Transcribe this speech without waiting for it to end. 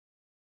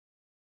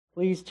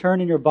Please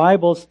turn in your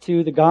Bibles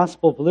to the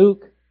Gospel of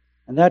Luke,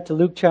 and that to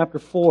Luke chapter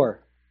 4.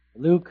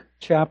 Luke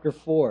chapter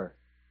 4.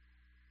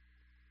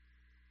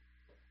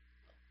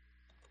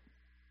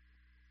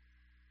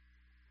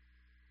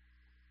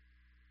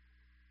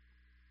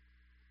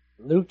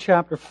 Luke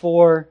chapter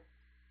 4,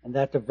 and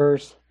that to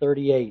verse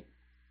 38.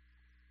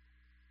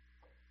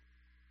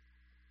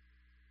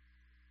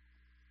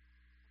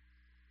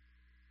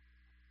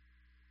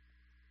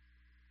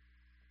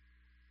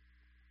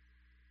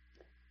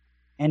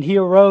 And he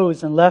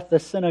arose and left the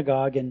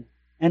synagogue and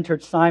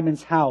entered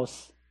Simon's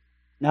house.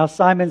 Now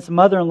Simon's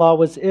mother-in-law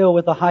was ill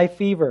with a high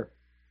fever,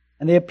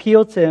 and they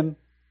appealed to him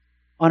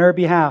on her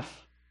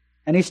behalf.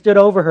 And he stood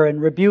over her and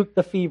rebuked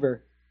the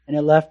fever, and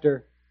it left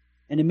her.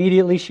 And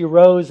immediately she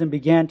rose and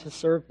began to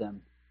serve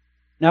them.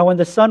 Now when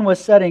the sun was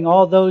setting,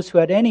 all those who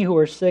had any who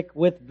were sick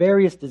with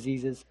various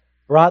diseases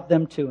brought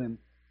them to him.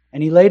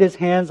 And he laid his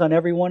hands on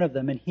every one of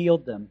them and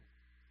healed them.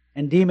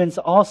 And demons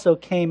also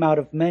came out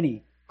of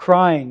many,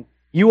 crying,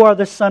 "You are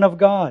the Son of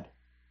God."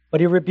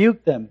 But he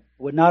rebuked them,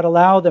 would not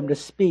allow them to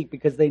speak,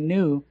 because they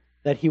knew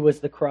that he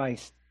was the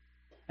Christ.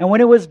 And when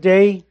it was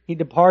day, he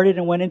departed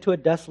and went into a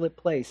desolate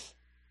place.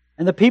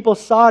 And the people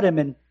sought him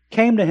and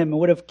came to him and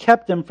would have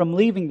kept him from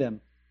leaving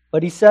them.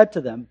 But he said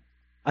to them,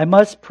 "I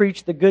must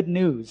preach the good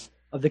news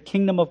of the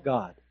kingdom of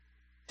God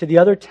to the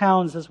other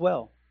towns as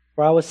well,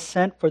 for I was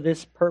sent for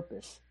this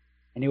purpose."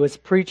 And he was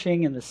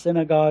preaching in the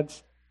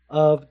synagogues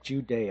of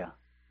Judea.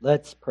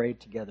 Let's pray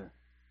together.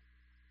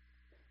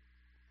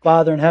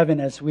 Father in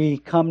heaven, as we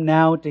come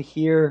now to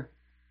hear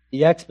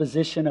the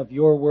exposition of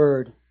your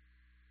word,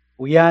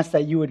 we ask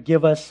that you would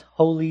give us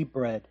holy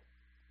bread,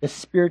 the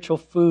spiritual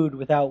food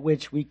without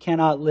which we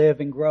cannot live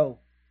and grow.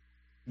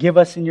 Give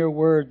us in your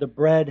word the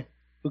bread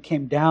who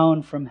came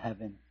down from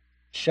heaven.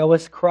 Show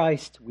us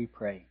Christ, we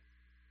pray.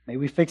 May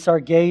we fix our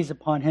gaze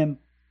upon him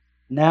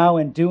now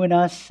and do in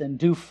us and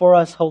do for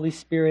us, Holy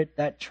Spirit,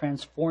 that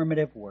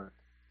transformative work,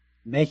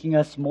 making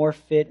us more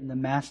fit in the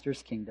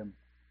Master's kingdom.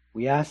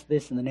 We ask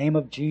this in the name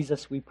of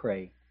Jesus, we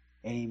pray.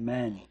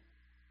 Amen.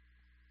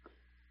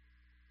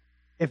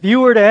 If you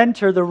were to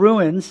enter the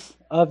ruins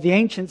of the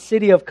ancient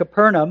city of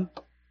Capernaum,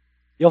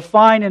 you'll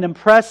find an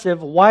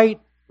impressive white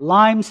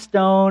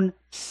limestone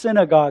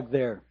synagogue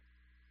there,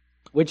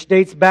 which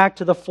dates back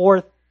to the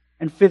 4th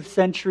and 5th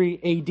century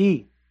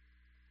AD.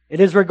 It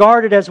is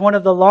regarded as one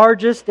of the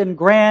largest and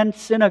grand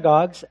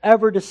synagogues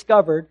ever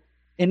discovered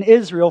in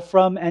Israel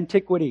from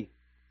antiquity.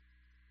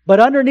 But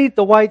underneath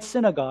the white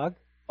synagogue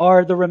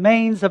are the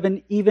remains of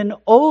an even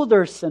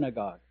older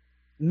synagogue,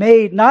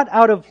 made not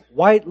out of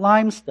white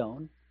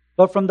limestone,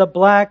 but from the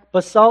black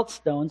basalt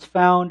stones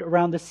found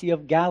around the Sea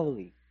of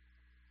Galilee.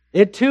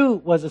 It too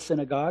was a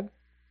synagogue,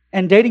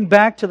 and dating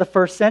back to the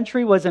 1st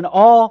century was in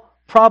all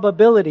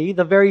probability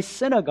the very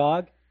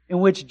synagogue in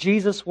which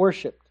Jesus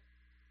worshipped.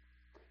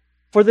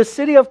 For the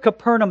city of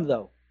Capernaum,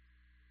 though,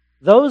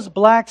 those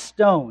black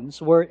stones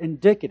were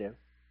indicative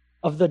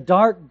of the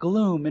dark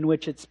gloom in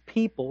which its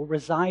people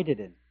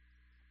resided in.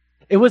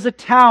 It was a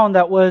town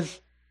that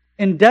was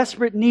in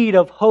desperate need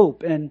of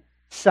hope and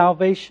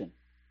salvation.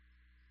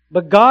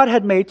 But God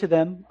had made to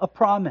them a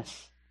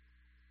promise.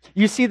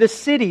 You see, the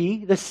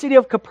city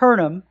of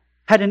Capernaum,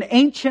 had an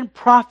ancient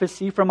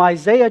prophecy from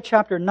Isaiah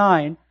chapter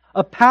 9,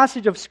 a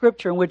passage of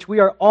Scripture in which we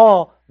are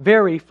all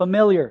very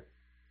familiar.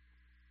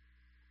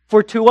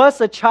 "For to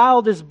us a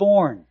child is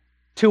born,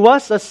 to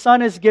us a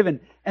son is given,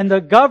 and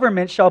the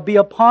government shall be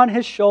upon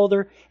his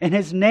shoulder, and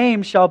his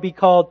name shall be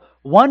called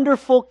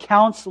Wonderful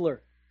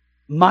Counselor,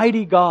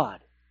 Mighty God,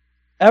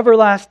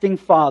 Everlasting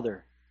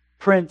Father,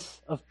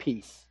 Prince of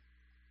Peace."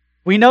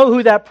 We know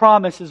who that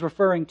promise is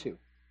referring to.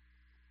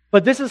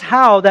 But this is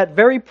how that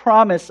very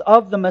promise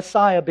of the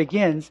Messiah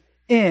begins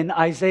in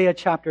Isaiah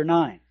chapter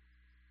 9.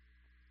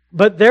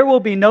 "But there will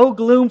be no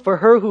gloom for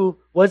her who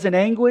was in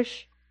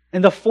anguish.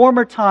 In the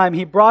former time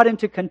he brought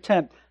into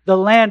contempt the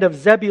land of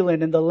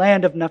Zebulun and the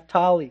land of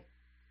Naphtali.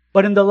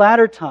 But in the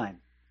latter time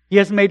he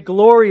has made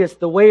glorious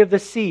the way of the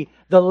sea,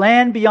 the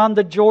land beyond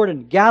the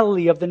Jordan,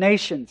 Galilee of the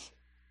nations.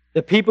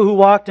 The people who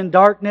walked in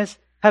darkness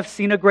have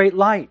seen a great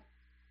light,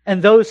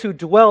 and those who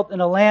dwelt in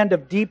a land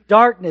of deep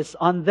darkness,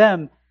 on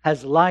them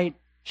has light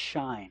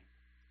shined."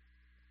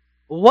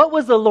 What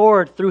was the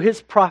Lord through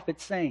his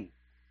prophet saying?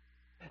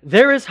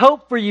 There is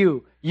hope for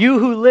you, you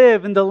who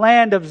live in the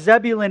land of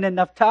Zebulun and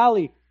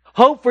Naphtali.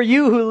 Hope for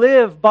you who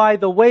live by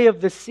the way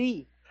of the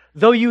sea.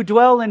 Though you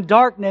dwell in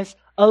darkness,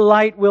 a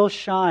light will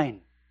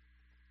shine.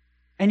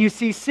 And you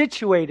see,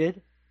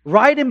 situated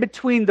right in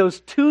between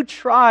those two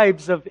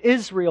tribes of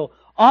Israel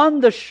on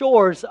the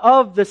shores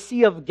of the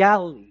Sea of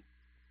Galilee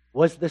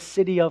was the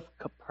city of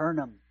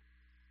Capernaum.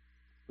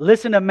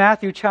 Listen to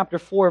Matthew chapter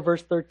 4,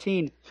 verse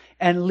 13.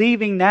 "And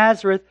leaving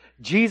Nazareth,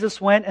 Jesus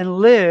went and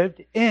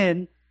lived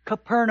in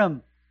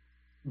Capernaum,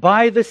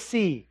 by the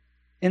sea,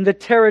 in the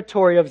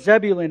territory of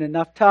Zebulun and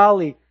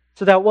Naphtali,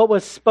 so that what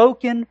was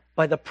spoken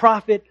by the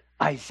prophet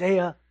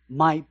Isaiah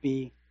might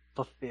be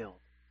fulfilled."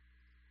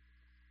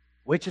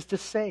 Which is to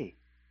say,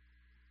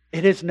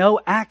 it is no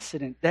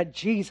accident that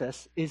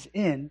Jesus is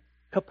in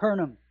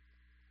Capernaum.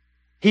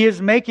 He is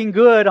making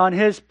good on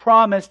His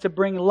promise to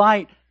bring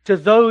light to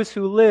those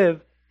who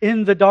live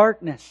in the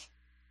darkness.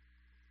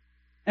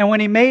 And when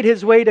He made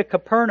His way to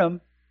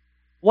Capernaum,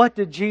 what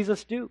did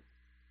Jesus do?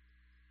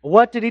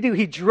 What did He do?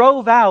 He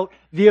drove out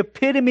the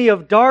epitome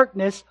of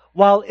darkness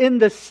while in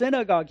the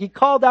synagogue. He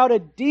called out a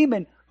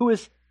demon who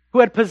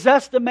had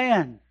possessed a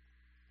man.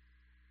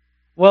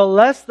 Well,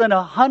 less than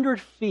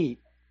 100 feet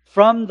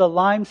from the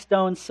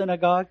limestone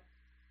synagogue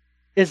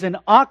is an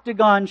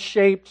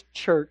octagon-shaped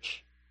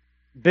church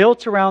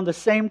built around the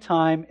same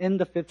time in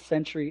the 5th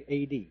century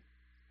A.D.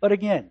 But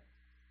again,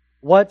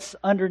 what's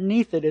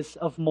underneath it is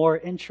of more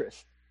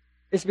interest.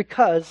 It's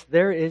because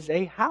there is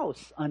a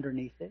house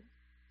underneath it.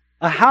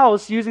 A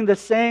house using the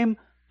same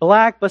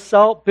black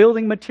basalt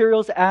building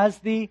materials as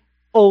the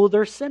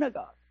older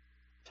synagogue.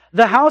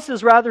 The house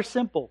is rather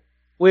simple,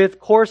 with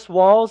coarse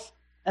walls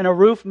and a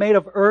roof made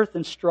of earth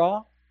and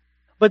straw.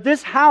 But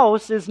this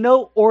house is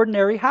no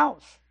ordinary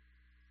house.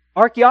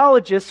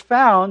 Archaeologists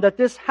found that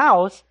this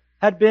house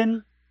had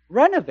been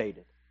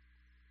renovated.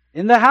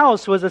 In the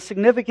house was a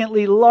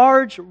significantly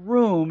large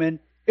room, and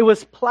it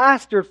was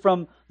plastered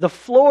from the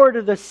floor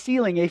to the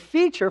ceiling, a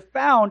feature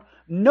found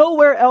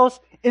nowhere else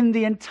in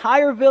the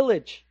entire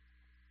village.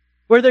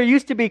 Where there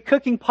used to be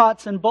cooking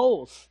pots and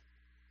bowls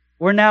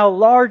were now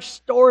large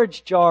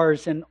storage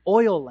jars and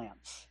oil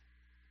lamps.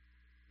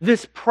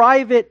 This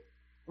private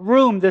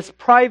room, this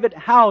private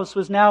house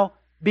was now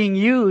being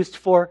used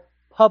for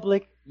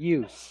public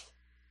use.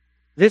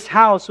 This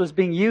house was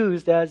being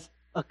used as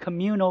a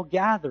communal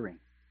gathering.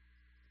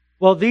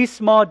 Well, these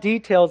small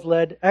details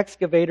led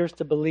excavators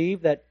to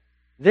believe that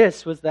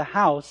this was the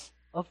house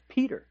of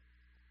Peter,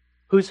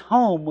 whose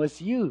home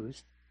was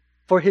used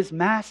for his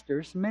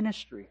master's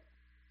ministry.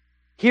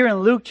 Here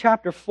in Luke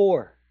chapter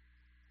 4,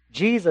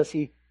 Jesus,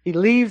 he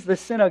leaves the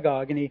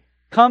synagogue and he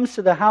comes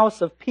to the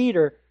house of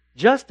Peter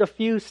just a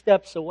few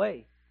steps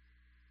away.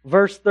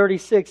 Verse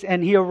 36,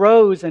 and he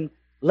arose and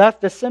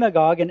left the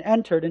synagogue and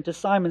entered into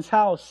Simon's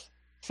house,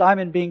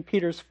 Simon being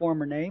Peter's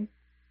former name.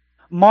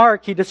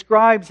 Mark, he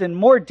describes in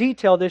more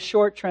detail this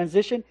short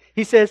transition.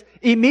 He says,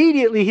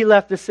 immediately he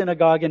left the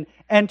synagogue and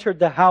entered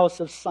the house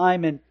of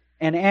Simon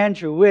and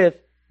Andrew with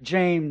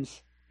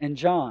James and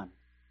John.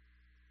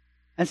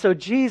 And so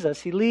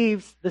Jesus, he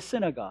leaves the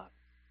synagogue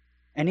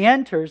and he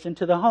enters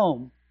into the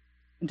home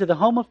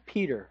of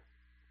Peter.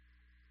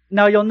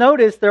 Now you'll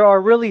notice there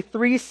are really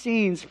 3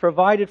 scenes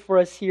provided for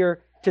us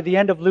here to the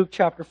end of Luke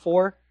chapter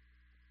 4.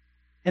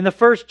 In the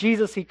first,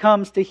 Jesus, he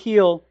comes to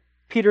heal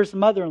Peter's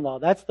mother-in-law.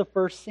 That's the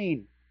first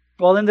scene.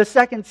 Well, in the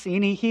second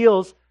scene, he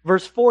heals,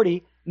 verse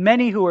 40,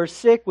 many who are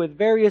sick with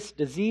various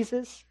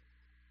diseases.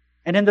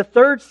 And in the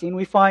third scene,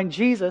 we find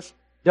Jesus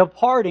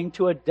departing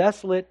to a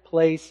desolate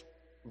place,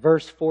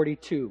 verse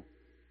 42.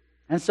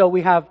 And so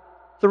we have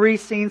 3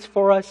 scenes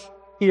for us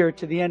here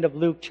to the end of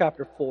Luke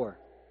chapter 4.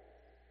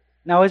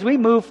 Now, as we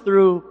move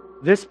through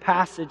this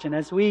passage and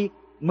as we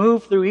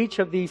move through each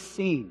of these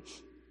scenes,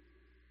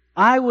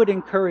 I would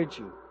encourage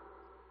you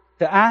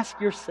to ask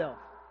yourself,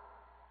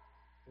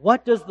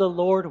 what does the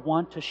Lord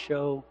want to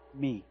show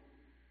me?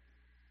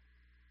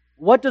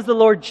 What does the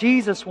Lord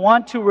Jesus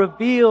want to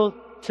reveal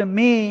to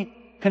me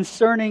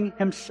concerning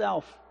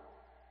Himself?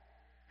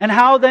 And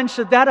how then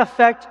should that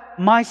affect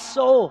my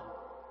soul?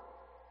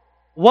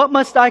 What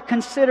must I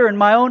consider in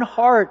my own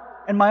heart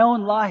and my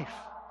own life?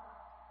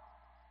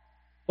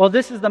 Well,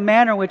 this is the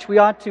manner in which we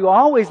ought to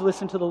always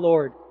listen to the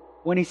Lord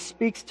when He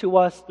speaks to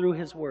us through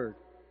His Word.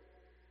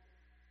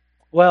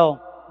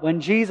 Well,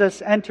 when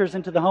Jesus enters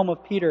into the home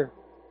of Peter,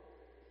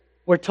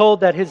 we're told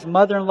that his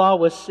mother-in-law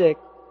was sick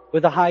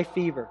with a high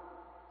fever.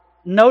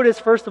 Notice,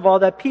 first of all,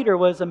 that Peter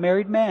was a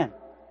married man.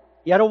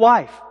 He had a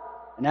wife,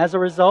 and as a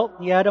result,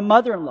 he had a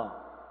mother-in-law.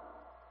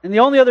 And the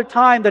only other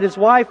time that his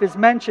wife is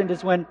mentioned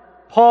is when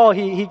Paul,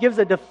 he gives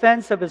a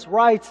defense of his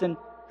rights and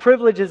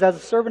privileges as a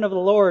servant of the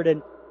Lord.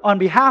 And on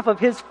behalf of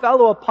his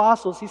fellow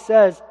apostles, he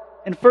says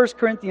in 1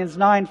 Corinthians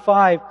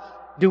 9:5,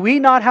 do we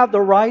not have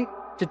the right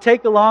to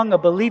take along a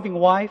believing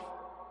wife,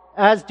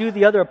 as do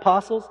the other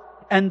apostles,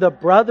 and the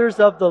brothers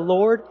of the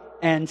Lord,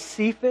 and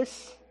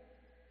Cephas?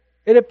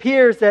 It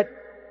appears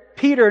that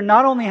Peter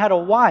not only had a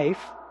wife,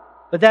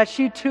 but that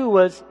she too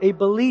was a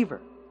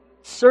believer,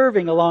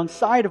 serving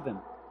alongside of him.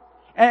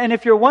 And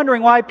if you're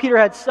wondering why Peter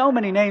had so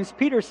many names,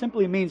 Peter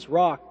simply means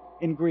rock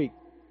in Greek,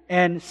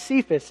 and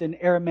Cephas in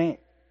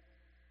Aramaic.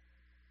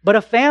 But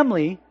a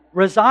family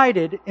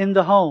resided in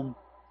the home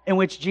in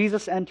which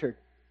Jesus entered.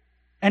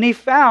 And he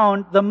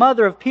found the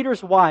mother of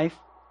Peter's wife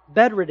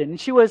bedridden. And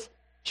she was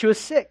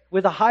sick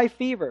with a high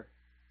fever.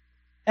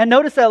 And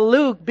notice that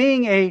Luke,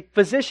 being a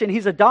physician,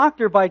 he's a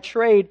doctor by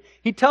trade,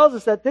 he tells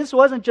us that this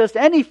wasn't just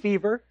any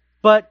fever,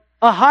 but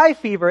a high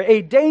fever,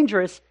 a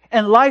dangerous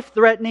and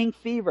life-threatening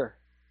fever.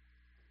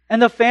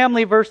 And the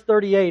family, verse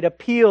 38,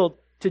 appealed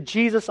to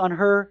Jesus on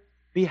her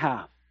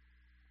behalf.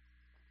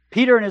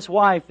 Peter and his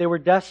wife, they were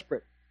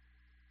desperate.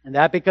 And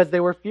that because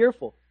they were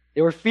fearful.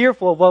 They were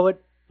fearful of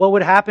what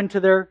would happen to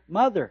their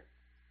mother.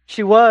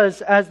 She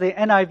was, as the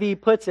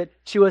NIV puts it,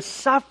 she was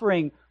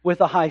suffering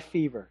with a high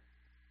fever.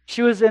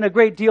 She was in a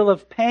great deal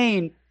of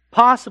pain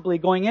possibly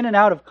going in and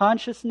out of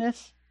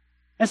consciousness.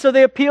 And so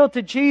they appealed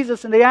to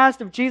Jesus and they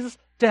asked of Jesus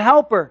to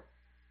help her,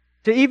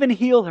 to even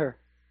heal her.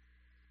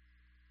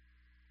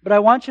 But I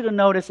want you to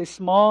notice a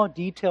small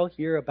detail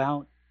here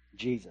about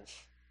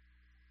Jesus.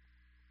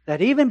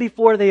 That even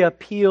before they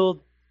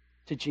appealed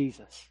to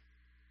Jesus,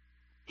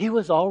 He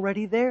was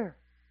already there.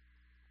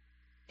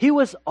 He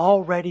was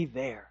already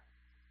there.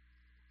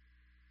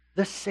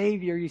 The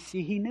Savior, you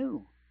see, He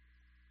knew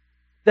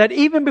that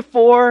even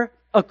before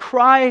a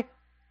cry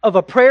of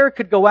a prayer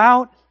could go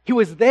out, He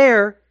was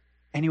there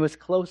and He was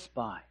close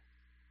by.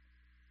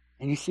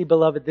 And you see,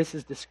 beloved, this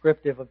is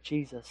descriptive of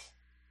Jesus.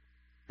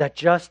 That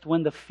just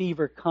when the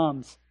fever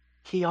comes,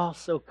 He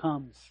also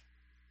comes.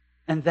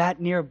 And that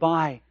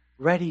nearby,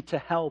 ready to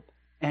help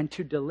and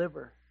to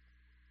deliver.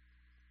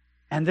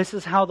 And this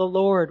is how the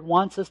Lord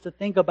wants us to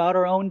think about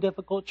our own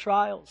difficult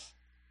trials.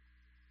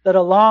 That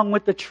along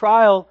with the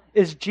trial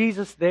is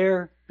Jesus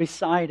there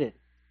beside it.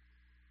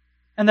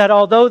 And that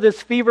although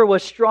this fever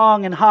was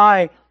strong and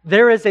high,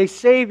 there is a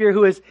Savior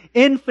who is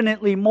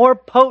infinitely more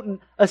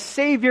potent, a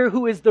Savior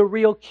who is the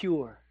real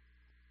cure.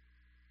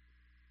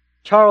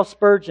 Charles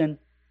Spurgeon,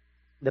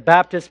 the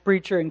Baptist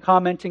preacher, in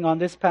commenting on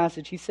this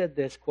passage, he said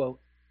this, quote,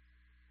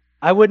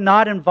 "I would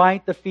not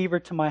invite the fever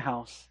to my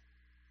house,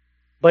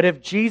 but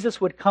if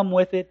Jesus would come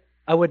with it,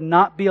 I would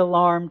not be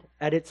alarmed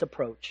at its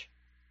approach.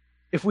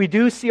 If we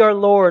do see our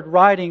Lord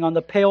riding on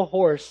the pale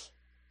horse,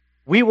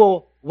 we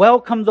will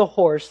welcome the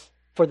horse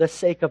for the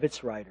sake of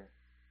its rider.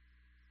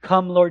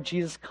 Come, Lord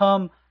Jesus,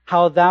 come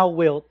how Thou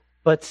wilt,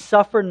 but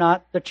suffer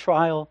not the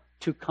trial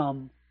to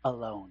come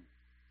alone."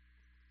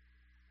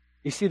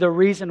 You see, the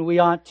reason we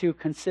ought to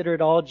consider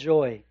it all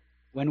joy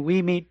when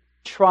we meet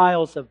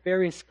trials of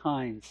various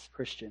kinds,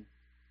 Christian,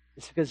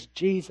 is because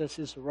Jesus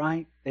is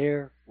right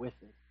there with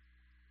it.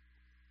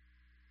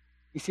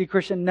 You see,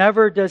 Christian,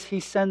 never does He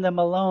send them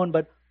alone,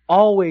 but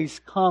always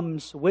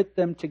comes with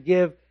them to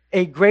give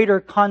a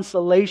greater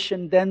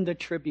consolation than the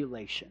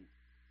tribulation.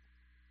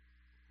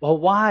 Well,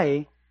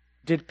 why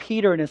did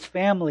Peter and his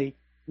family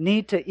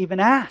need to even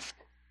ask?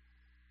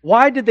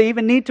 Why did they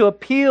even need to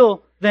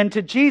appeal then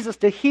to Jesus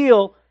to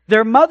heal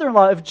their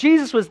mother-in-law? If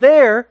Jesus was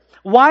there,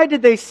 why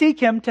did they seek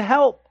Him to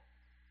help?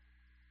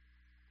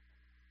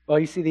 Well,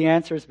 you see, the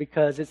answer is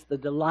because it's the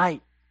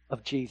delight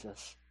of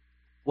Jesus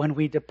when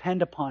we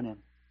depend upon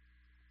Him,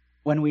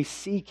 when we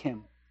seek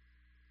Him,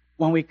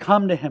 when we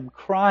come to Him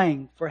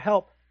crying for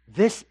help.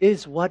 This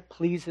is what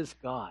pleases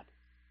God.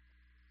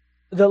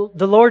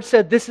 The Lord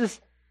said, "This is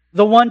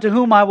the one to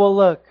whom I will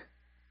look.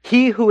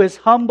 He who is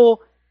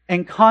humble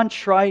and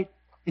contrite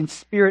in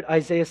spirit,"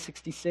 Isaiah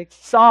 66.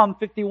 Psalm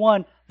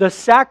 51, "The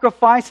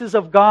sacrifices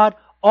of God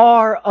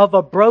are of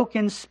a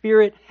broken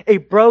spirit, a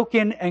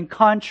broken and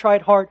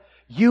contrite heart.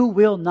 You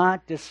will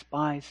not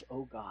despise,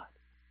 O God."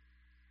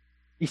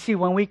 You see,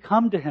 when we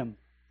come to Him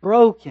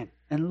broken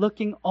and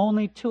looking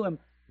only to Him,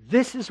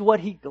 this is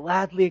what He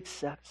gladly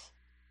accepts.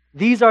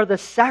 These are the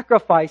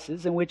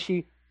sacrifices in which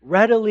He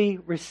readily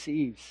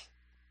receives.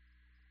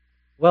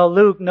 Well,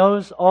 Luke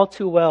knows all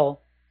too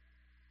well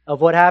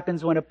of what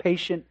happens when a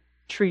patient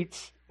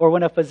treats, or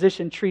when a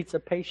physician treats a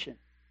patient.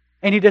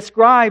 And he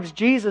describes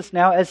Jesus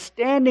now as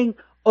standing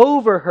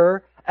over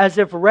her as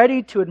if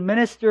ready to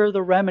administer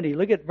the remedy.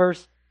 Look at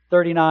verse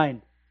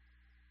 39.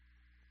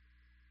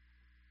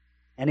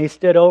 "And He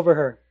stood over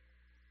her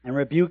and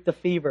rebuked the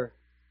fever,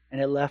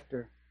 and it left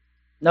her."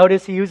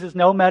 Notice He uses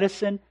no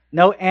medicine,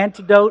 no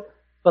antidote,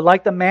 but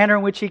like the manner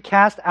in which He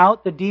cast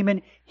out the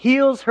demon,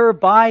 heals her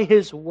by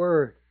His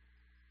word.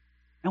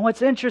 And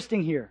what's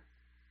interesting here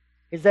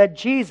is that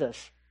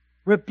Jesus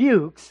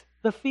rebukes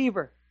the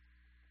fever.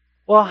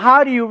 Well,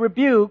 how do you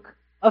rebuke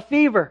a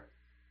fever?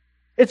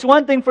 It's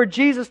one thing for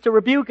Jesus to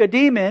rebuke a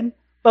demon,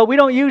 but we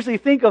don't usually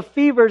think of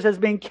fevers as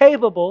being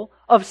capable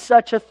of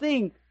such a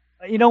thing.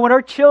 You know, when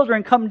our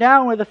children come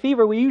down with a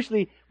fever,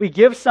 we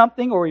give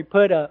something, or we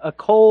put a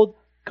cold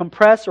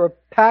compress or a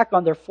pack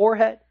on their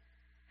forehead.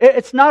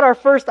 It's not our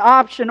first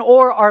option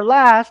or our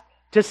last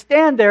to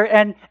stand there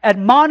and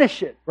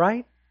admonish it,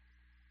 right?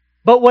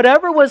 But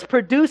whatever was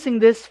producing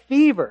this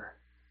fever,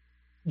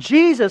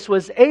 Jesus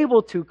was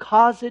able to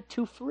cause it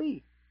to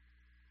flee.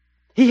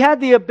 He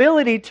had the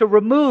ability to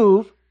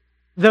remove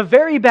the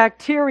very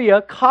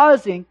bacteria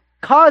causing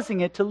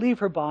it to leave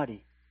her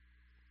body.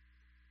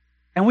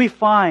 And we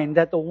find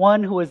that the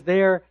one who was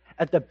there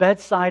at the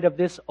bedside of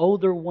this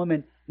older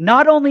woman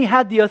not only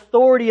had the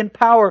authority and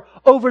power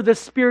over the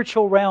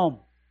spiritual realm,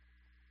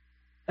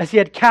 as He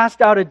had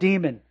cast out a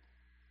demon,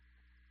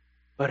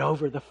 but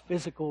over the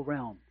physical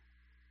realm,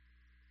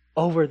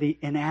 over the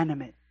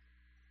inanimate,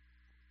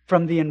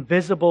 from the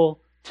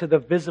invisible to the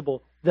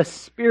visible, the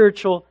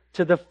spiritual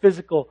to the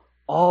physical,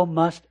 all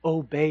must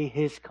obey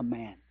His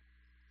command.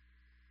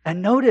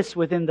 And notice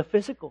within the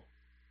physical,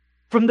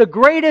 from the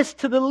greatest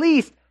to the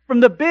least, from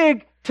the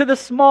big to the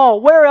small,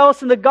 where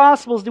else in the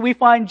Gospels do we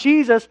find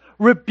Jesus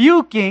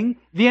rebuking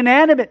the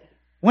inanimate?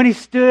 When He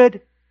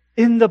stood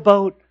in the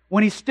boat,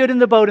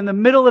 in the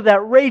middle of that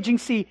raging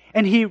sea,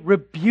 and He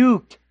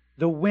rebuked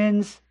the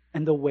winds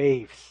and the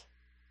waves.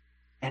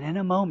 And in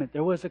a moment,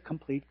 there was a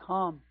complete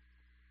calm.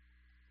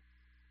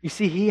 You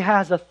see, He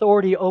has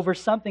authority over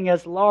something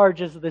as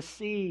large as the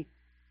sea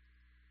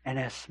and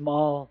as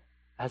small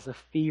as a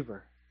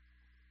fever.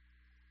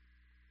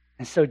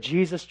 And so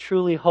Jesus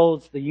truly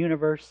holds the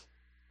universe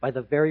by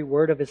the very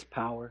word of His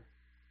power.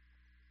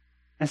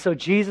 And so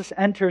Jesus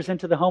enters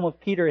into the home of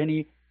Peter and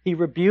he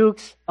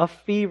rebukes a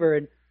fever.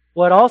 And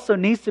what also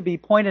needs to be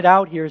pointed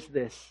out here is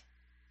this: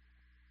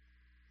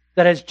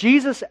 that as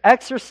Jesus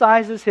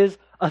exercises His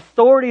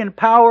authority and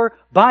power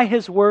by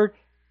His word,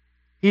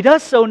 He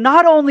does so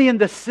not only in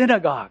the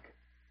synagogue,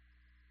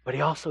 but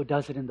He also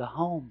does it in the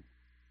home.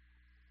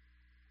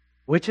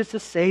 Which is to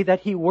say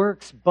that He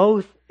works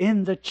both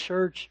in the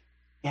church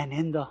and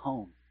in the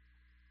home.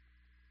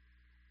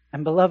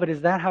 And beloved,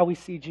 is that how we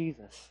see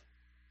Jesus?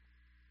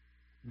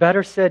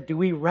 Better said, do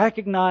we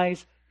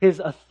recognize His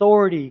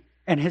authority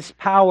and His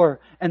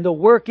power and the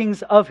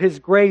workings of His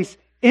grace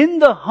in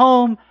the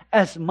home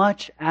as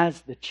much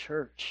as the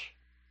church?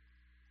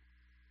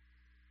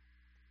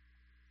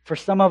 For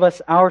some of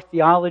us, our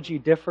theology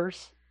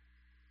differs,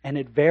 and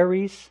it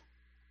varies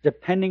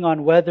depending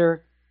on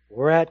whether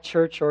we're at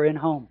church or in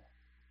home.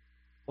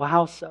 Well,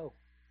 how so?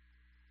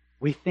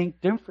 We think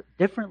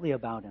differently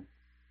about Him.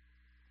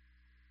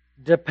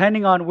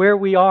 Depending on where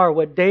we are,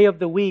 what day of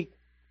the week,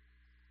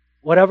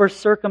 whatever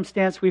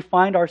circumstance we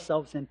find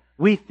ourselves in,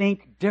 we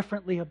think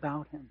differently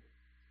about Him.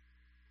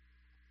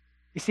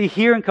 You see,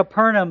 here in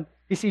Capernaum,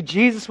 you see,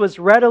 Jesus was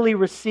readily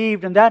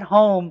received in that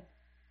home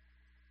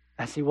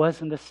as He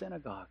was in the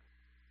synagogue.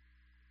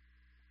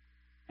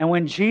 And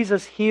when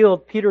Jesus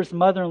healed Peter's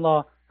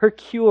mother-in-law, her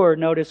cure,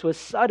 notice, was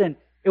sudden.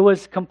 It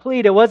was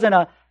complete. It wasn't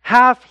a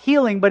half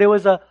healing, but it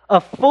was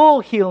a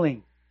full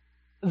healing.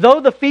 Though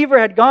the fever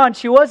had gone,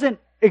 she wasn't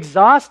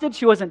exhausted.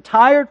 She wasn't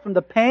tired from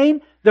the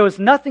pain. There was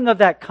nothing of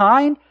that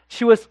kind.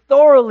 She was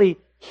thoroughly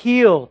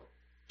healed.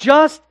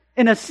 Just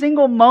in a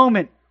single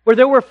moment where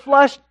there were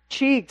flushed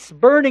cheeks,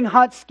 burning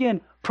hot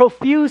skin,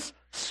 profuse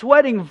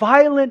sweating,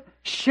 violent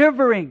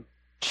shivering,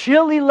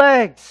 chilly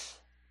legs.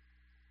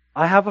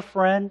 I have a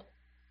friend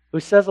who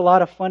says a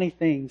lot of funny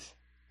things.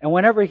 And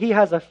whenever he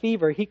has a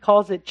fever, he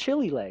calls it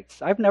chilly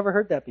legs. I've never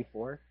heard that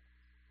before.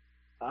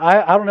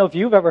 I don't know if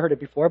you've ever heard it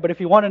before, but if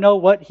you want to know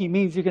what he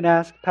means, you can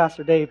ask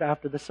Pastor Dave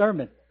after the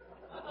sermon.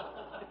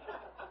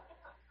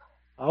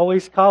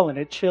 Always calling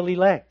it chilly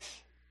legs.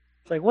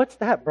 It's like, what's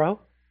that, bro?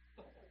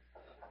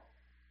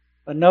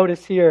 But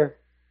notice here,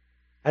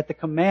 at the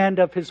command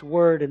of His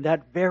word, in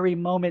that very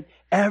moment,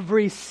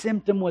 every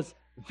symptom was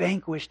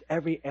vanquished,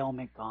 every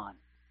ailment gone.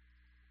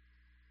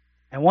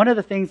 And one of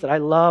the things that I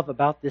love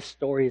about this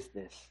story is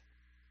this: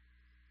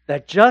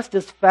 that just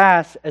as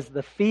fast as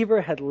the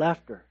fever had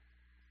left her,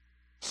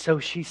 so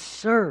she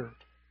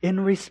served in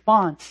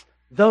response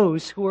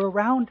those who were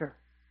around her.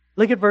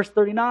 Look at verse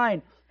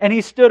 39. And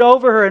He stood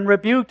over her and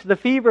rebuked the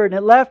fever, and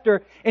it left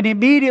her. And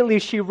immediately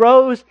she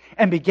rose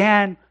and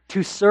began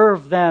to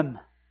serve them.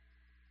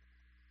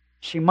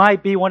 She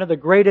might be one of the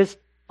greatest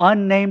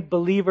unnamed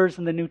believers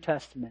in the New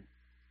Testament.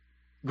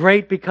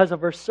 Great because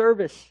of her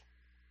service.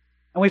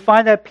 And we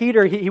find that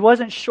Peter, he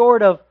wasn't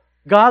short of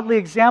godly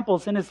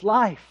examples in his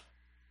life.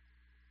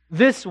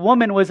 This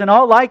woman was in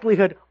all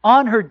likelihood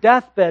on her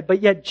deathbed,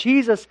 but yet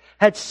Jesus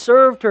had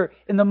served her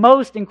in the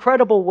most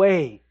incredible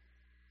way.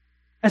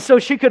 And so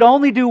she could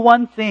only do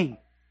one thing: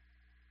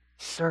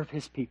 serve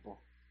His people.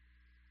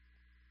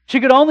 She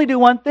could only do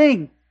one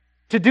thing: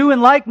 to do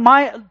in like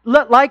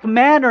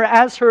manner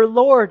as her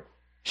Lord.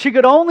 She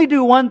could only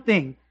do one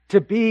thing: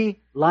 to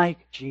be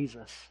like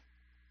Jesus.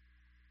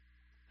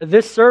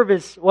 This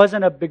service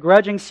wasn't a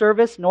begrudging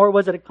service, nor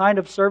was it a kind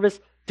of service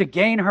to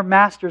gain her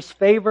master's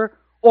favor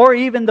or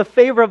even the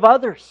favor of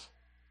others.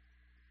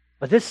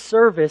 But this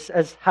service,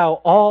 as how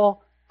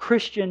all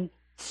Christian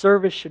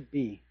service should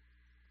be,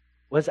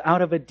 was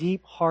out of a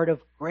deep heart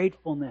of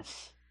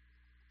gratefulness.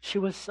 She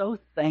was so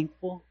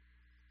thankful.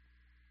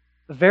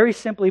 Very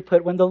simply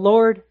put, when the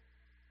Lord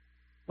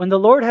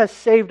has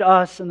saved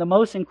us in the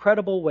most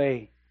incredible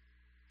way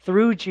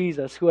through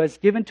Jesus, who has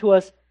given to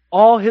us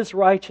all His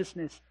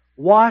righteousness,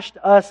 washed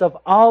us of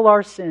all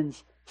our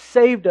sins,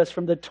 saved us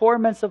from the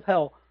torments of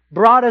hell,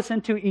 brought us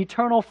into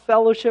eternal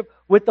fellowship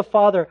with the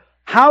Father,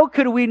 how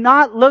could we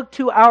not look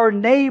to our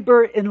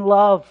neighbor in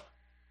love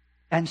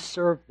and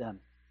serve them?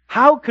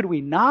 How could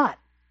we not?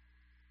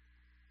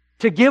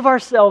 To give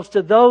ourselves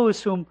to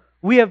those whom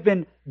we have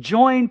been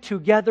joined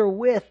together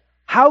with,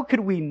 how could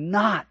we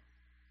not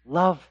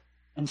love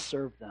and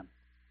serve them?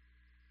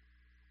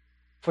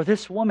 For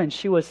this woman,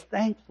 she was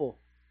thankful.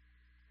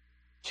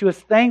 She was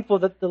thankful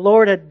that the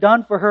Lord had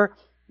done for her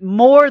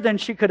more than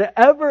she could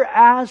ever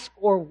ask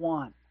or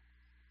want.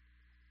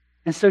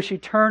 And so she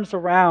turns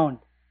around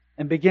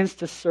and begins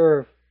to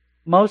serve,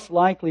 most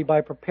likely by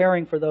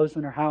preparing for those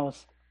in her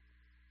house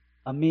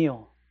a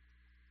meal.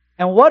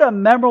 And what a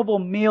memorable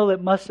meal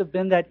it must have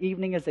been that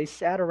evening as they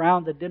sat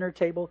around the dinner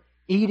table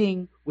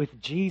eating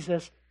with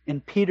Jesus in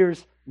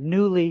Peter's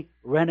newly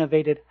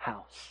renovated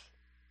house.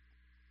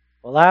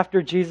 Well,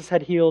 after Jesus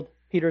had healed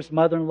Peter's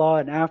mother-in-law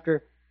and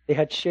after they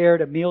had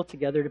shared a meal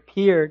together, it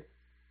appeared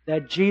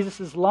that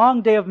Jesus'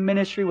 long day of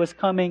ministry was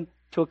coming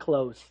to a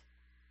close.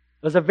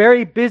 It was a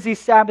very busy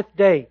Sabbath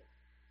day.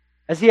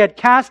 As he had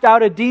cast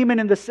out a demon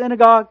in the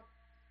synagogue,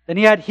 then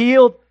he had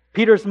healed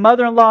Peter's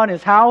mother-in-law in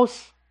his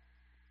house.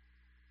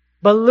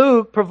 But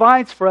Luke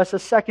provides for us a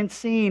second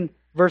scene,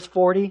 verse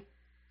 40.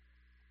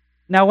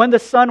 Now when the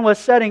sun was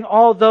setting,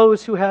 all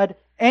those who had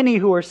any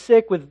who were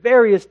sick with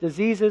various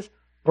diseases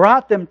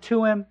brought them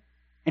to him,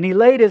 and he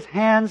laid his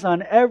hands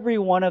on every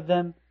one of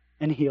them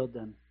and healed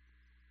them.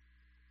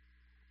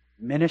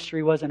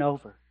 Ministry wasn't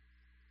over.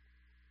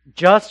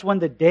 Just when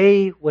the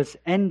day was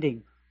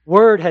ending,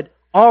 word had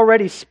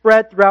already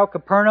spread throughout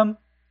Capernaum,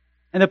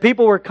 and the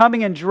people were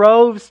coming in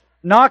droves,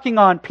 knocking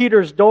on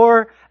Peter's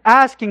door,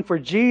 asking for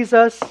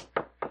Jesus.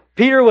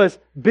 Peter was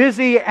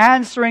busy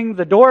answering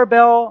the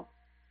doorbell.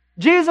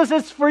 Jesus,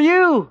 it's for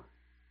you.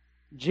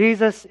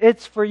 Jesus,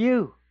 it's for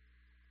you.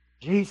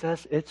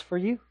 Jesus, it's for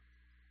you.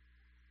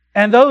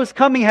 And those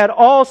coming had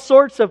all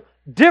sorts of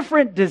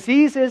different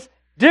diseases,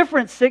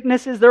 different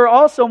sicknesses. There were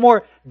also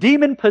more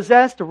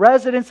demon-possessed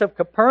residents of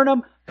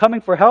Capernaum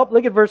coming for help.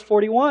 Look at verse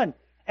 41.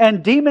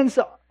 And demons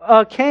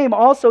came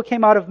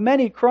out of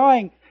many,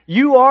 crying,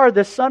 "You are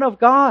the Son of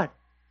God."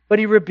 But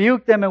he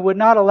rebuked them and would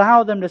not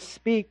allow them to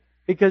speak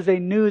because they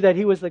knew that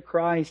he was the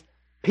Christ.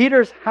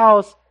 Peter's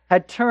house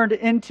had turned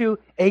into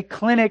a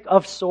clinic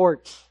of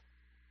sorts.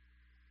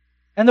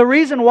 And the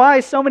reason why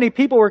so many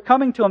people were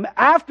coming to him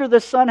after the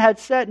sun had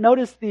set,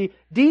 notice the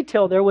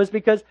detail there, was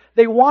because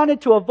they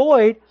wanted to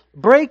avoid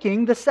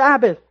breaking the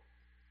Sabbath.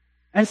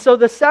 And so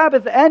the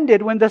Sabbath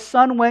ended when the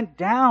sun went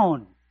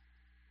down.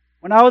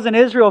 When I was in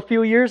Israel a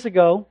few years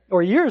ago,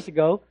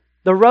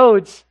 the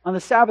roads on the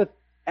Sabbath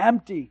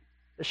empty.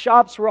 The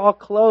shops were all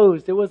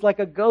closed. It was like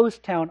a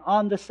ghost town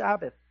on the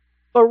Sabbath.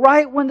 But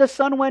right when the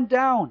sun went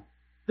down,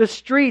 the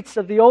streets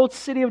of the old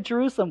city of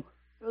Jerusalem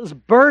was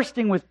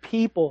bursting with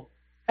people.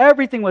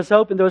 Everything was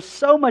open. There was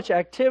so much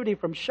activity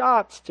from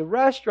shops to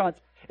restaurants.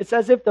 It's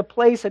as if the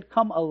place had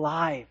come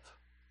alive.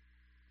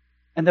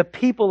 And the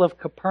people of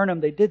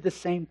Capernaum, they did the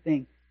same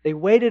thing. They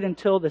waited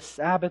until the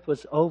Sabbath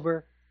was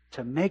over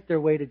to make their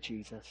way to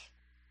Jesus.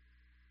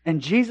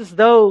 And Jesus,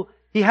 though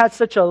he had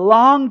such a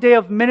long day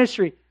of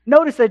ministry,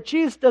 notice that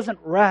Jesus doesn't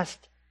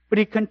rest, but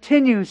he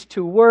continues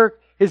to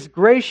work his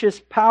gracious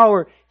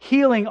power,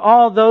 healing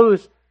all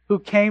those who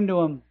came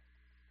to him.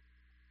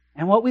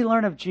 And what we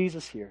learn of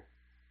Jesus here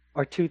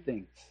are two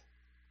things.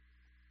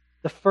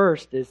 The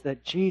first is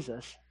that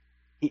Jesus,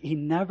 he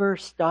never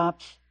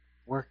stops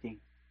working.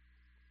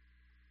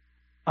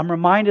 I'm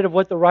reminded of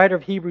what the writer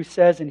of Hebrews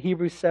says in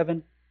Hebrews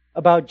 7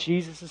 about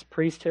Jesus'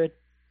 priesthood.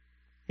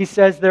 He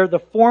says there, the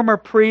former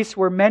priests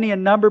were many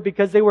in number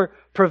because they were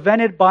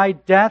prevented by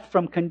death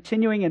from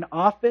continuing in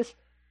office.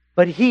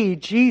 But he,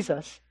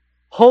 Jesus,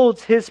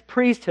 holds his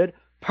priesthood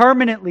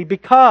permanently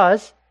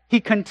because he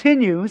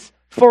continues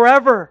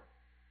forever.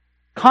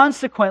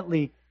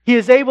 Consequently, he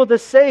is able to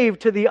save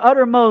to the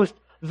uttermost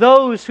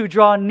those who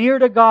draw near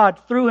to God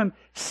through him,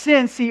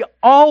 since he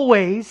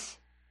always,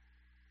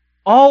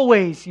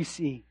 you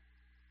see,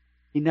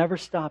 he never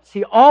stops.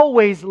 He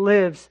always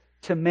lives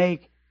to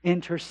make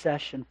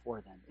intercession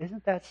for them.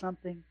 Isn't that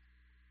something?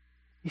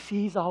 You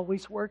see, he's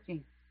always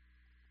working.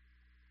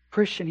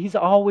 Christian, he's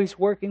always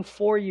working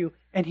for you,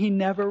 and he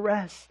never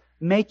rests,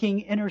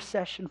 making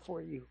intercession for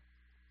you,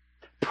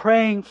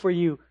 praying for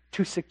you,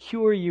 to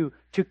secure you,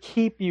 to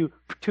keep you,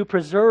 to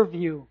preserve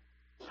you.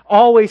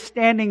 Always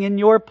standing in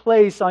your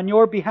place on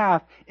your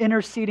behalf,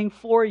 interceding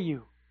for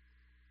you.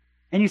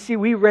 And you see,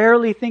 we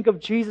rarely think of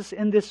Jesus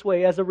in this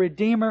way, as a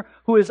Redeemer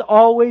who is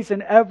always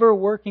and ever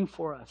working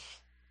for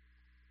us.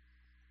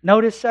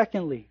 Notice,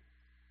 secondly,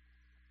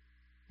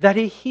 that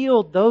he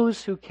healed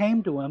those who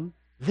came to him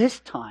this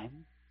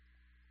time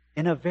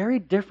in a very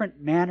different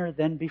manner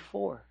than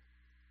before.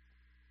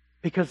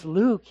 Because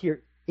Luke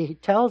here, he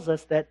tells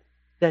us that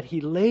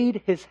he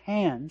laid his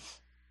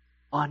hands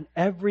on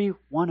every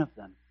one of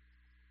them.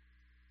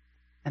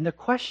 And the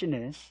question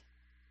is,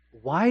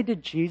 why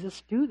did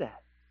Jesus do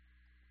that?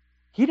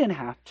 He didn't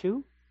have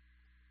to.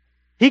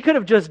 He could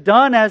have just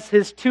done as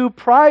his two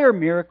prior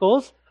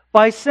miracles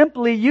by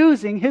simply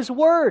using his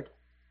word.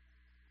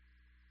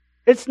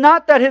 It's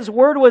not that his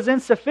word was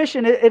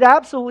insufficient. It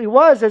absolutely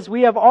was, as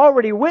we have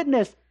already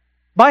witnessed.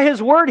 By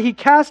his word, he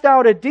cast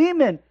out a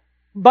demon.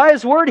 By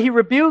his word, he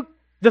rebuked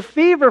the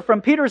fever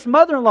from Peter's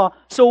mother-in-law.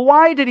 So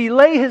why did he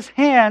lay his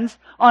hands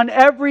on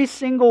every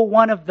single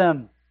one of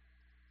them?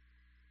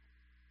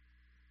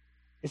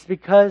 It's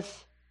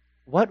because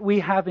what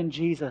we have in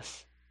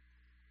Jesus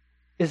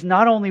is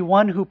not only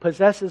one who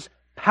possesses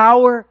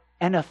power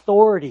and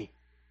authority,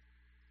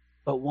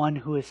 but one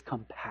who is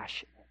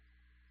compassionate,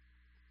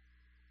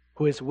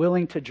 who is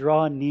willing to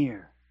draw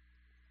near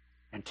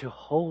and to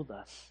hold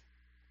us.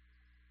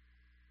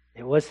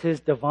 It was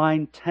his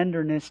divine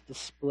tenderness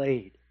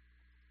displayed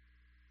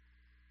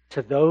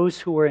to those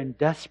who were in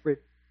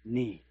desperate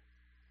need.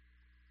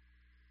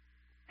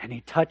 And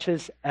he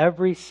touches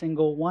every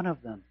single one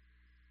of them.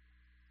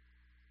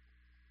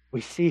 We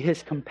see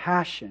his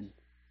compassion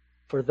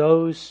for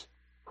those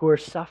who are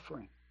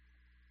suffering.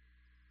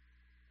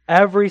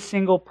 Every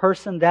single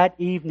person that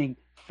evening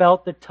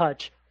felt the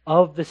touch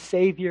of the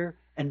Savior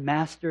and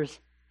master's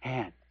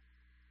hand.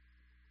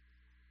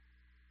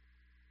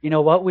 You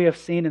know, what we have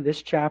seen in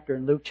this chapter,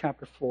 in Luke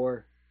chapter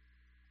 4,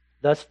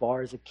 thus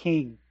far, is a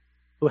king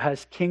who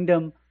has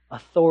kingdom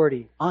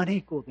authority,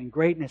 unequaled in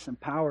greatness and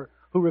power,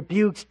 who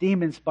rebukes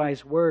demons by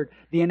his word,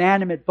 the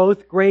inanimate,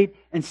 both great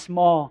and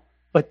small.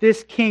 But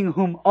this king,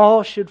 whom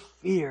all should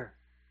fear,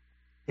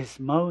 is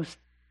most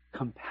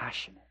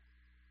compassionate.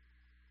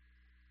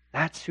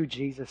 That's who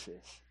Jesus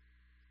is.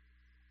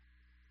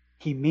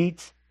 He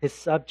meets his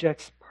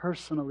subjects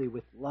personally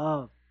with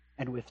love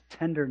and with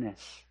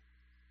tenderness.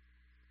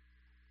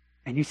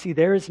 And you see,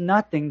 there is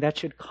nothing that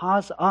should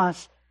cause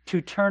us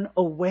to turn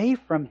away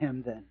from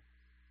him then.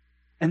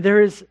 And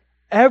there is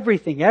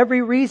everything,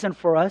 every reason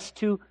for us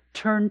to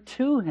turn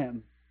to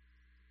him.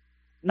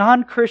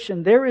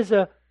 Non-Christian, there is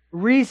a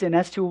reason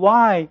as to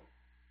why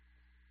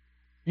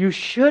you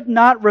should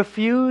not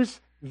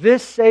refuse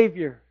this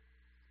Savior.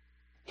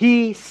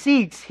 He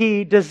seeks,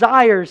 he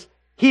desires,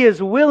 he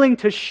is willing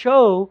to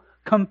show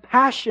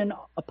compassion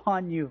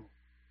upon you.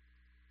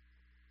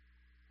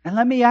 And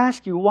let me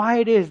ask you why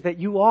it is that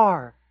you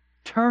are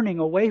turning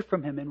away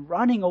from him and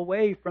running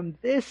away from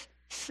this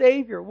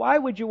Savior. Why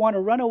would you want to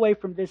run away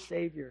from this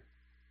Savior?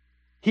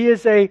 He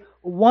is a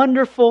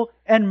wonderful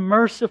and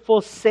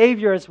merciful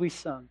Savior, as we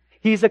sung.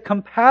 He's a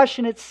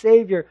compassionate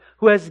Savior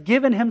who has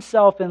given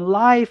himself in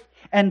life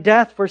and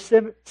death for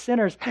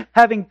sinners,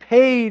 having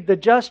paid the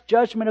just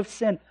judgment of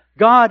sin.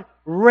 God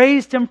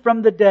raised him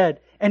from the dead,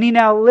 and he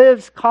now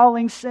lives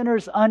calling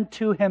sinners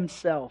unto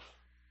himself,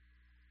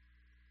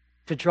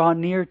 to draw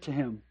near to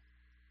him,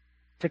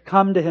 to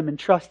come to him in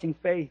trusting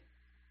faith.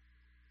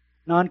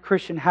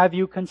 Non-Christian, have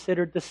you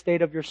considered the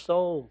state of your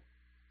soul?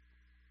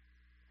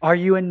 Are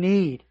you in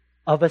need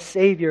of a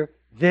Savior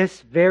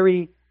this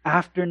very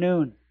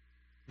afternoon?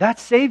 That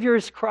Savior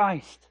is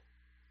Christ.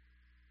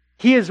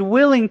 He is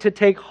willing to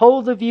take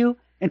hold of you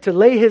and to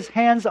lay his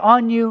hands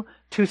on you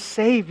to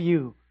save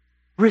you.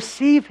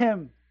 Receive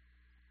him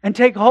and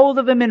take hold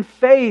of him in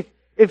faith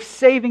if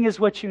saving is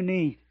what you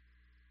need.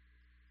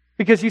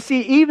 Because you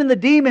see, even the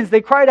demons,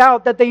 they cried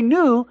out that they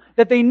knew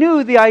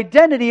the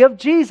identity of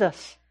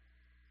Jesus.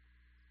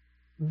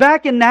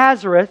 Back in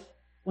Nazareth,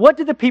 what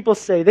did the people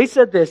say? They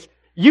said this: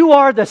 "You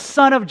are the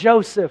son of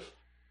Joseph.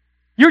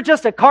 You're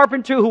just a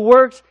carpenter who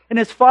works in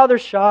his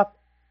father's shop."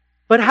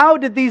 But how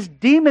did these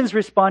demons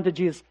respond to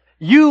Jesus?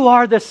 "You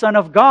are the Son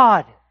of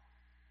God."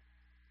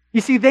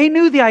 You see, they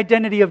knew the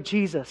identity of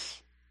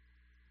Jesus,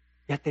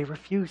 yet they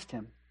refused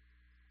him.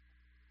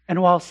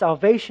 And while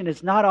salvation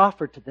is not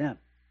offered to them,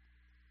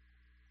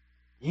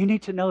 you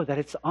need to know that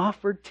it's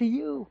offered to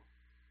you.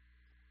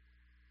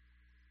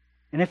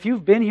 And if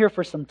you've been here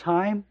for some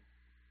time,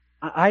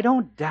 I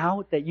don't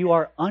doubt that you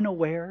are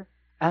unaware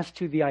as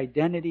to the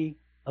identity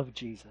of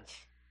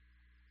Jesus.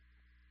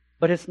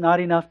 But it's not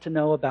enough to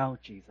know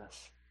about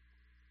Jesus,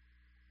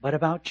 but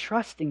about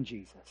trusting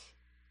Jesus.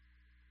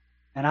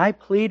 And I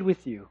plead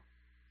with you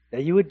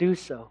that you would do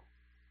so,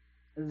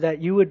 that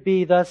you would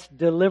be thus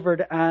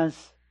delivered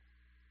as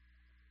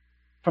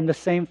from the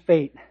same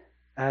fate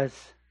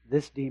as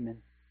this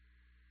demon.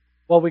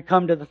 Well, we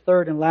come to the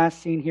third and last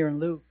scene here in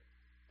Luke.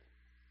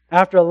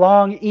 After a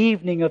long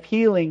evening of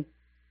healing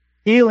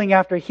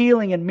after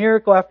healing and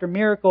miracle after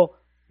miracle,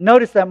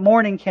 notice that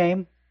morning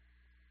came.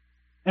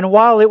 And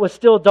while it was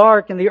still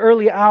dark in the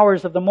early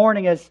hours of the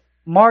morning, as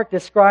Mark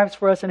describes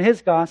for us in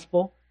his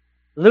gospel,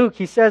 Luke,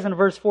 he says in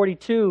verse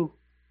 42,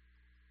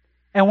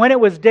 "And when it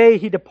was day,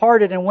 he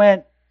departed and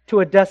went to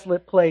a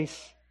desolate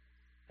place.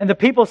 And the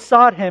people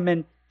sought him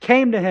and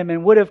came to him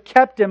and would have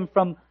kept him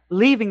from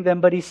leaving them.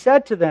 But he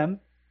said to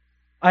them,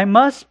 'I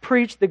must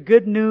preach the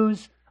good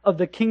news of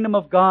the kingdom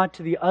of God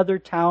to the other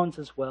towns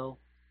as well,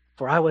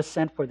 for I was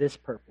sent for this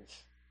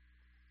purpose.'"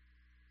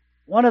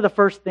 One of the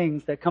first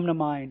things that come to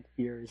mind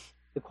here is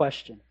the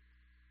question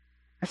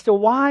as to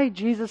why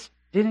Jesus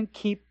didn't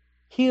keep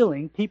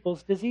healing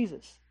people's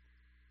diseases.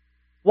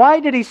 Why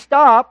did he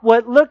stop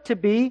what looked to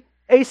be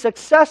a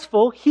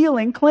successful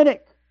healing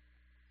clinic?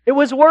 It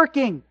was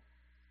working.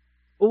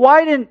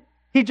 Why didn't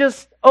he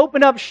just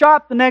open up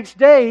shop the next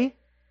day,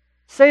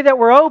 say that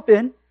we're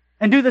open,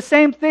 and do the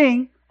same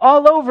thing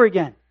all over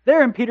again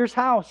there in Peter's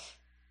house?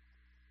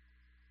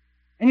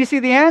 And you see,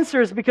 the answer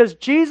is because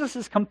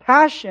Jesus'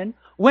 compassion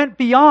went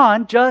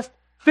beyond just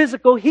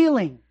physical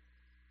healing.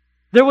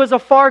 There was a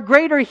far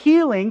greater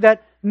healing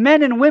that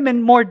men and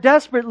women more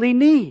desperately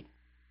need.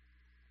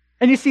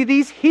 And you see,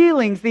 these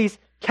healings, these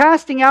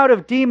casting out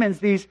of demons,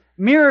 these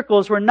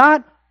miracles were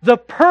not the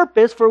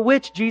purpose for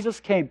which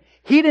Jesus came.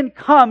 He didn't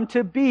come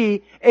to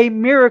be a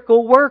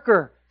miracle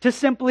worker, to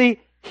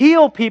simply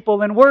heal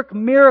people and work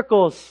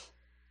miracles.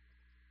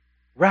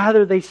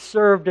 Rather, they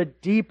served a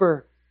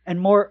deeper and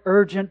more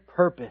urgent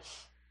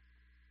purpose: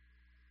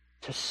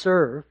 to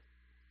serve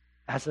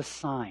as a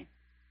sign.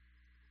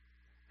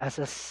 As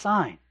a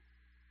sign.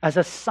 As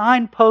a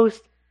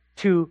signpost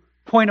to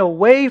point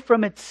away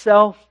from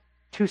itself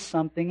to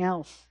something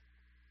else.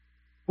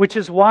 Which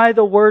is why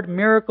the word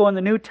miracle in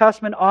the New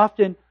Testament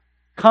often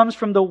comes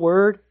from the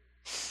word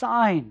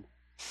sign.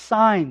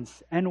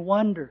 Signs and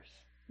wonders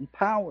and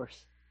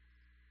powers.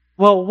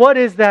 Well, what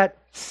is that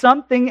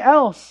something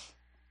else?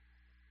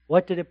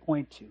 What did it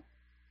point to?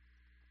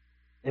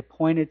 It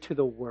pointed to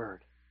the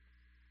Word,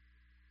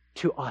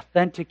 to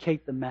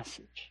authenticate the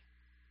message,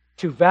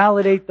 to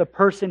validate the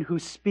person who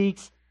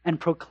speaks and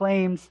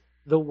proclaims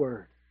the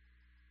Word.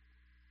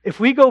 If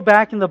we go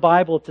back in the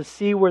Bible to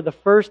see where the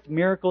first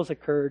miracles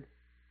occurred,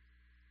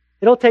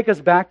 it'll take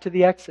us back to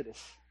the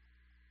Exodus.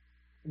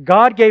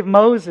 God gave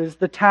Moses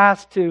the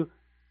task to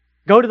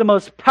go to the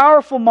most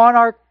powerful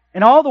monarch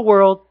in all the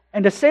world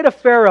and to say to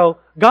Pharaoh,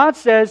 God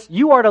says,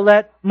 you are to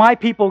let my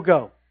people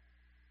go.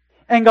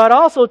 And God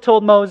also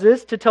told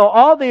Moses to tell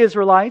all the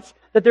Israelites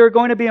that they were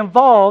going to be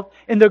involved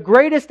in the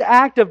greatest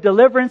act of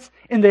deliverance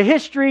in the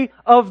history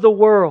of the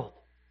world.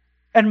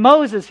 And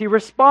Moses, he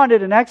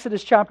responded in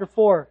Exodus chapter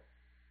 4,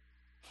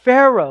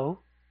 Pharaoh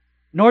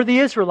nor the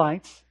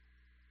Israelites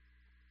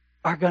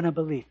are going to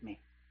believe me.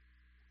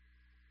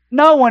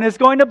 No one is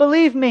going to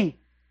believe me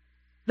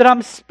that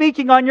I'm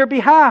speaking on your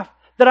behalf,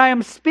 that I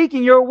am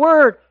speaking your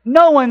word.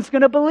 No one's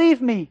going to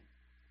believe me.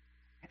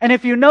 And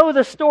if you know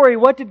the story,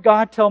 what did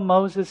God tell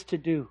Moses to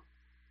do?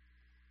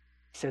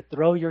 He said,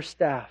 throw your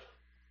staff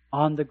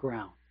on the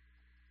ground.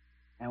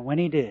 And when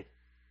he did,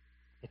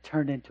 it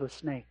turned into a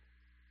snake.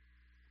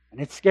 And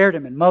it scared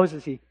him. And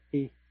Moses,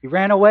 he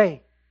ran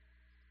away.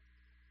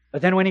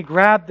 But then when he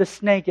grabbed the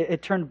snake,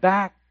 it turned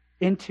back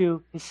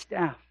into his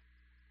staff.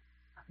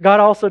 God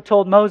also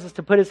told Moses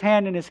to put his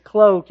hand in his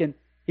cloak, and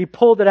he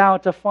pulled it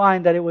out to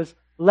find that it was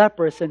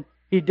leprous, and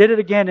he did it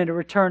again and it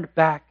returned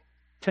back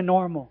to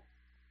normal.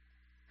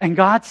 And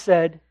God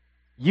said,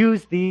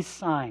 use these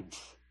signs.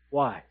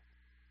 Why?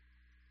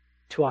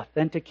 To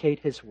authenticate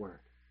His word.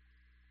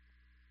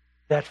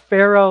 That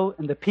Pharaoh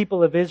and the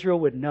people of Israel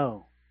would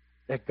know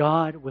that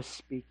God was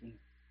speaking.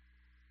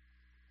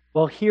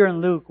 Well, here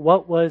in Luke,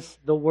 what was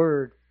the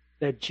word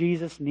that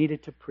Jesus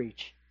needed to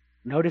preach?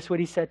 Notice what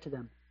He said to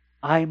them.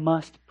 I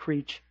must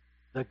preach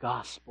the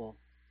gospel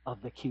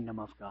of the kingdom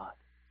of God.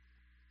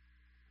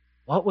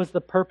 What was the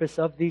purpose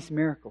of these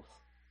miracles?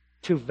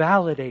 To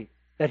validate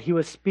that He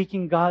was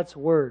speaking God's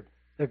word,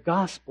 the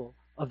gospel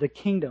of the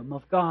kingdom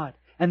of God.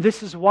 And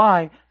this is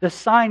why the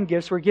sign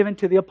gifts were given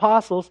to the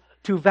apostles,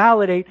 to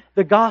validate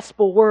the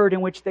gospel word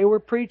in which they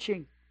were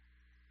preaching.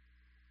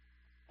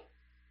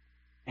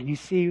 And you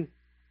see,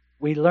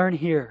 we learn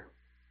here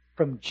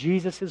from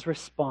Jesus'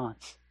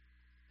 response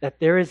that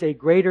there is a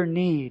greater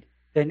need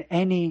than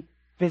any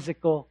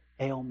physical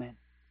ailment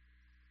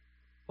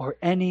or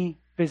any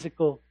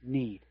physical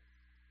need.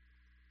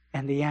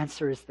 And the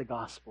answer is the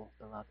gospel,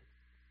 beloved.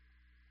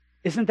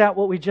 Isn't that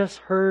what we just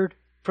heard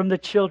from the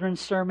children's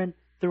sermon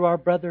through our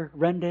brother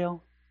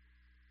Rendale?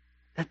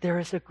 That there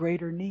is a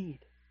greater need.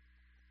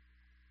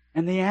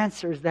 And the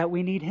answer is that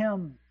we need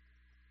Him.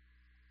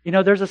 You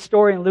know, there's a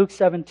story in Luke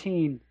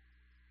 17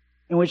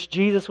 in which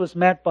Jesus was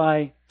met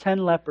by 10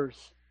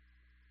 lepers.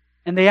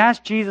 And they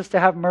asked Jesus to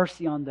have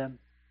mercy on them.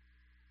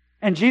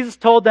 And Jesus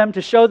told them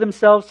to show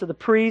themselves to the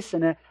priests,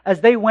 and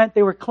as they went,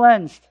 they were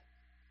cleansed.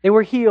 They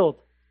were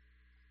healed.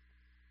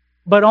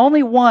 But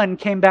only one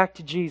came back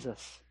to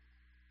Jesus.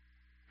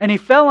 And he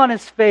fell on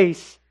his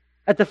face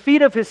at the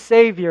feet of his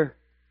Savior,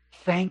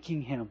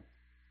 thanking Him.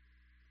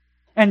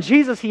 And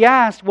Jesus, He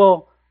asked,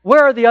 well,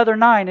 where are the other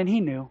 9? And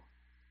He knew.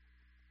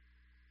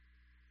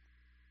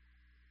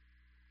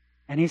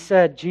 And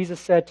Jesus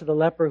said to the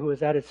leper who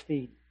was at his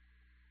feet,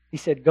 He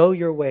said, go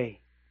your way.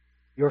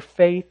 Your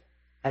faith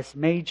has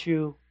made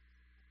you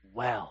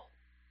well.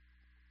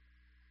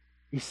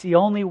 You see,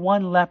 only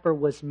one leper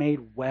was made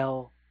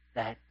well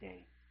that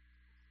day.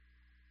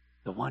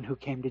 The one who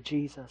came to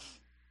Jesus.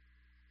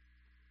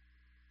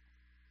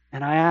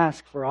 And I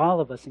ask for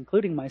all of us,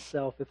 including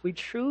myself, if we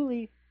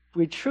truly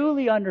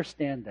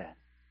understand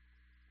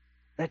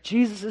that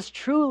Jesus is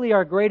truly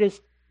our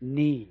greatest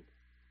need,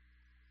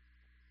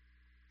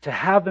 to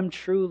have Him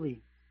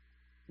truly,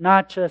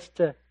 not just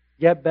to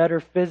get better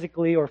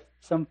physically or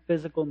some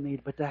physical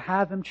need, but to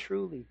have Him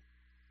truly,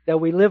 that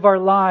we live our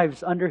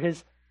lives under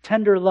His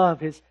tender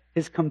love,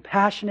 His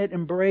compassionate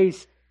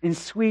embrace, in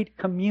sweet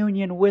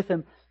communion with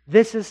Him.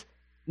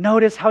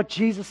 Notice how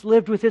Jesus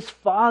lived with His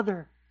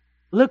Father.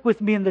 Look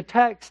with me in the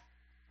text.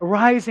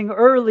 Rising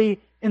early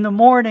in the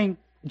morning,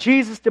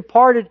 Jesus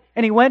departed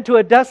and He went to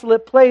a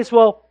desolate place.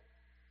 Well,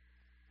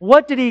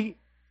 what did He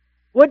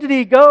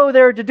go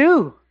there to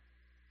do?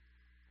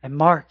 And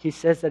Mark, he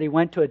says that He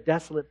went to a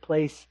desolate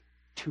place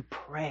to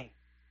pray.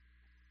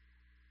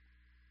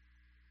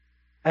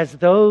 As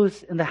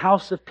those in the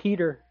house of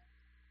Peter,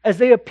 as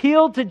they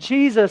appealed to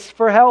Jesus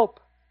for help,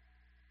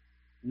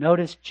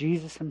 notice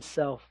Jesus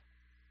Himself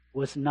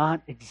was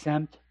not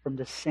exempt from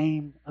the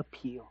same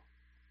appeal.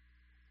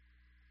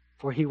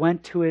 For He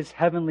went to His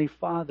heavenly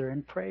Father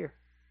in prayer.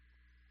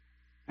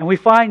 And we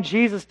find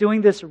Jesus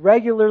doing this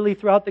regularly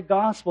throughout the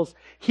Gospels.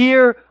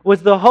 Here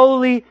was the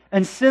holy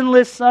and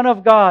sinless Son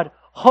of God,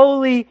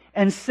 holy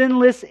and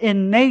sinless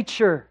in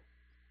nature.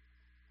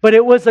 But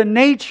it was a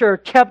nature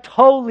kept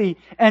holy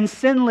and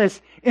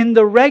sinless in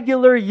the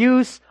regular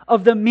use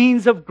of the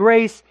means of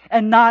grace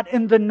and not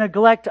in the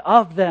neglect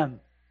of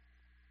them.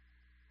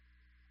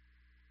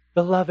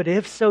 Beloved,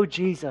 if so,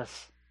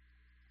 Jesus,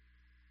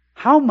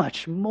 how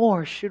much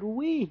more should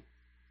we?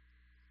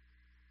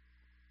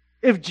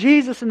 If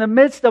Jesus, in the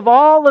midst of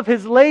all of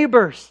His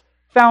labors,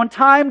 found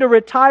time to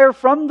retire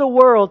from the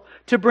world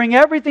to bring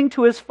everything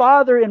to His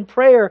Father in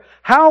prayer,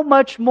 how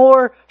much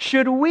more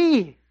should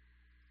we?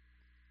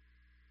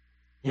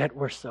 Yet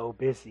we're so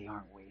busy,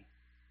 aren't we?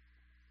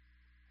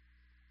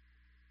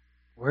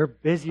 We're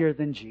busier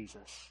than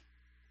Jesus.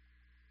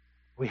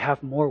 We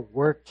have more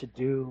work to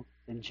do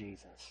than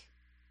Jesus.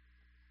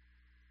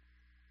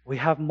 We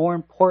have more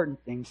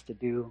important things to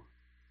do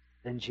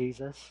than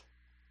Jesus.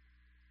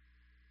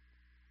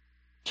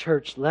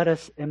 Church, let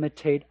us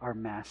imitate our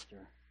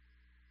Master,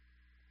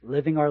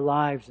 living our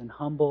lives in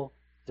humble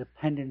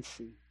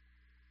dependency.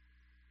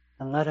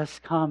 And let us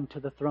come to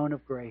the throne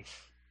of grace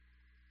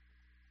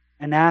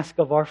and ask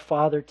of our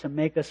Father to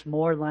make us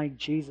more like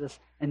Jesus,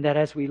 and that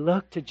as we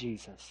look to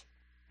Jesus,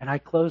 and I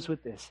close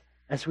with this,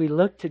 as we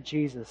look to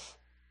Jesus,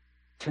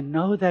 to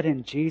know that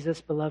in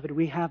Jesus, beloved,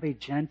 we have a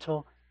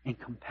gentle and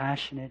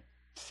compassionate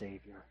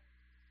Savior.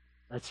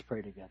 Let's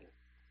pray together.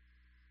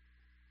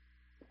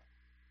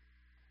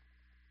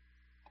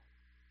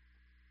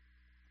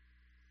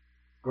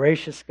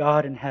 Gracious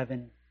God in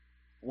heaven,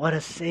 what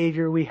a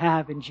Savior we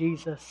have in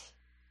Jesus.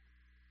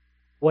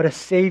 What a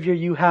Savior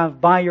you have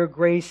by your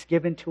grace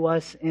given to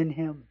us in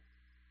Him,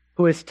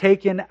 who has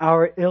taken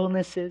our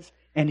illnesses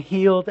and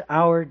healed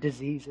our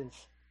diseases.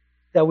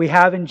 That we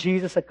have in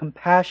Jesus a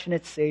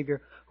compassionate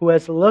Savior who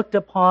has looked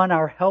upon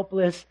our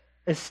helpless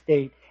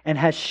estate and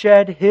has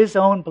shed His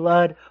own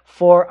blood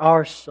for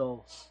our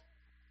souls.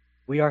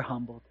 We are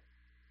humbled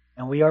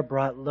and we are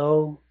brought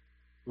low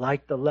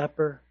like the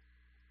leper,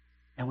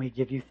 and we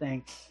give you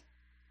thanks.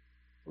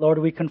 Lord,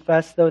 we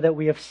confess, though, that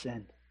we have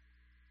sinned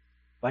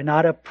by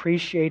not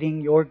appreciating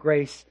your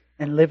grace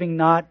and living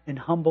not in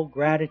humble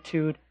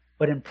gratitude,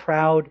 but in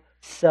proud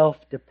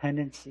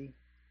self-dependency,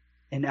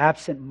 in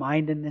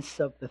absent-mindedness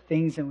of the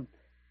things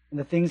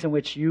in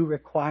which you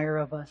require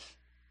of us.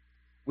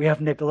 We have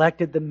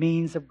neglected the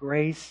means of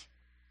grace.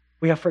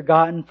 We have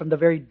forgotten from the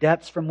very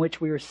depths from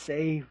which we were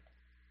saved.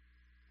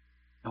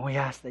 And we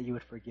ask that you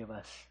would forgive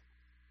us.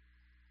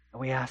 And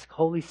we ask,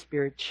 Holy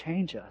Spirit,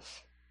 change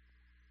us.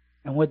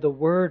 And with the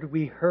word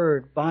we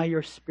heard by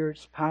your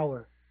Spirit's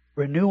power,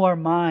 renew our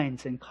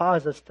minds and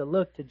cause us to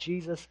look to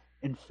Jesus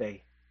in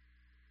faith.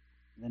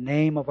 In the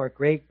name of our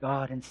great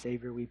God and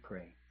Savior we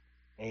pray.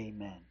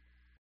 Amen.